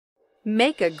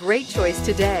Make a great choice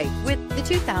today with the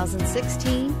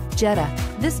 2016 Jetta.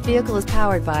 This vehicle is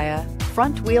powered by a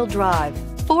front-wheel drive,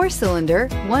 4-cylinder,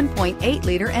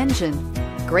 1.8-liter engine.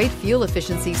 Great fuel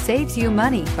efficiency saves you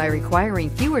money by requiring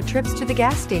fewer trips to the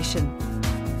gas station.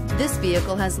 This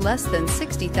vehicle has less than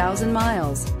 60,000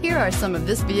 miles. Here are some of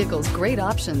this vehicle's great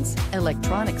options: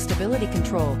 electronic stability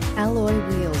control, alloy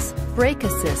wheels, brake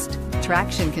assist,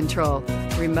 traction control,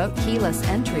 remote keyless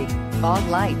entry, fog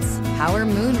lights, power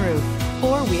moonroof,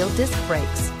 4-wheel disc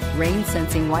brakes, rain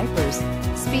sensing wipers,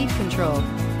 speed control.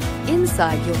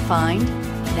 Inside you'll find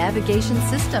navigation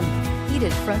system,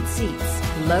 heated front seats,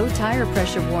 low tire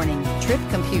pressure warning, trip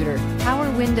computer, power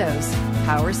windows,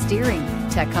 power steering,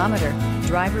 tachometer,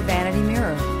 driver vanity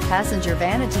mirror, passenger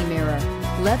vanity mirror,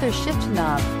 leather shift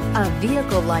knob. A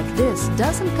vehicle like this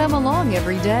doesn't come along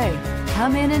every day.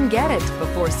 Come in and get it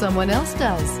before someone else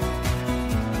does.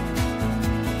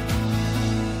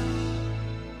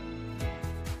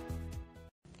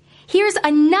 Here's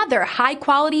another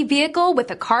high-quality vehicle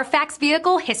with a Carfax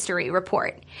Vehicle History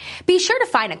Report. Be sure to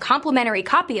find a complimentary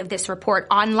copy of this report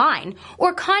online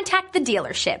or contact the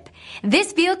dealership.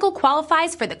 This vehicle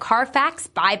qualifies for the Carfax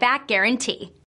Buyback Guarantee.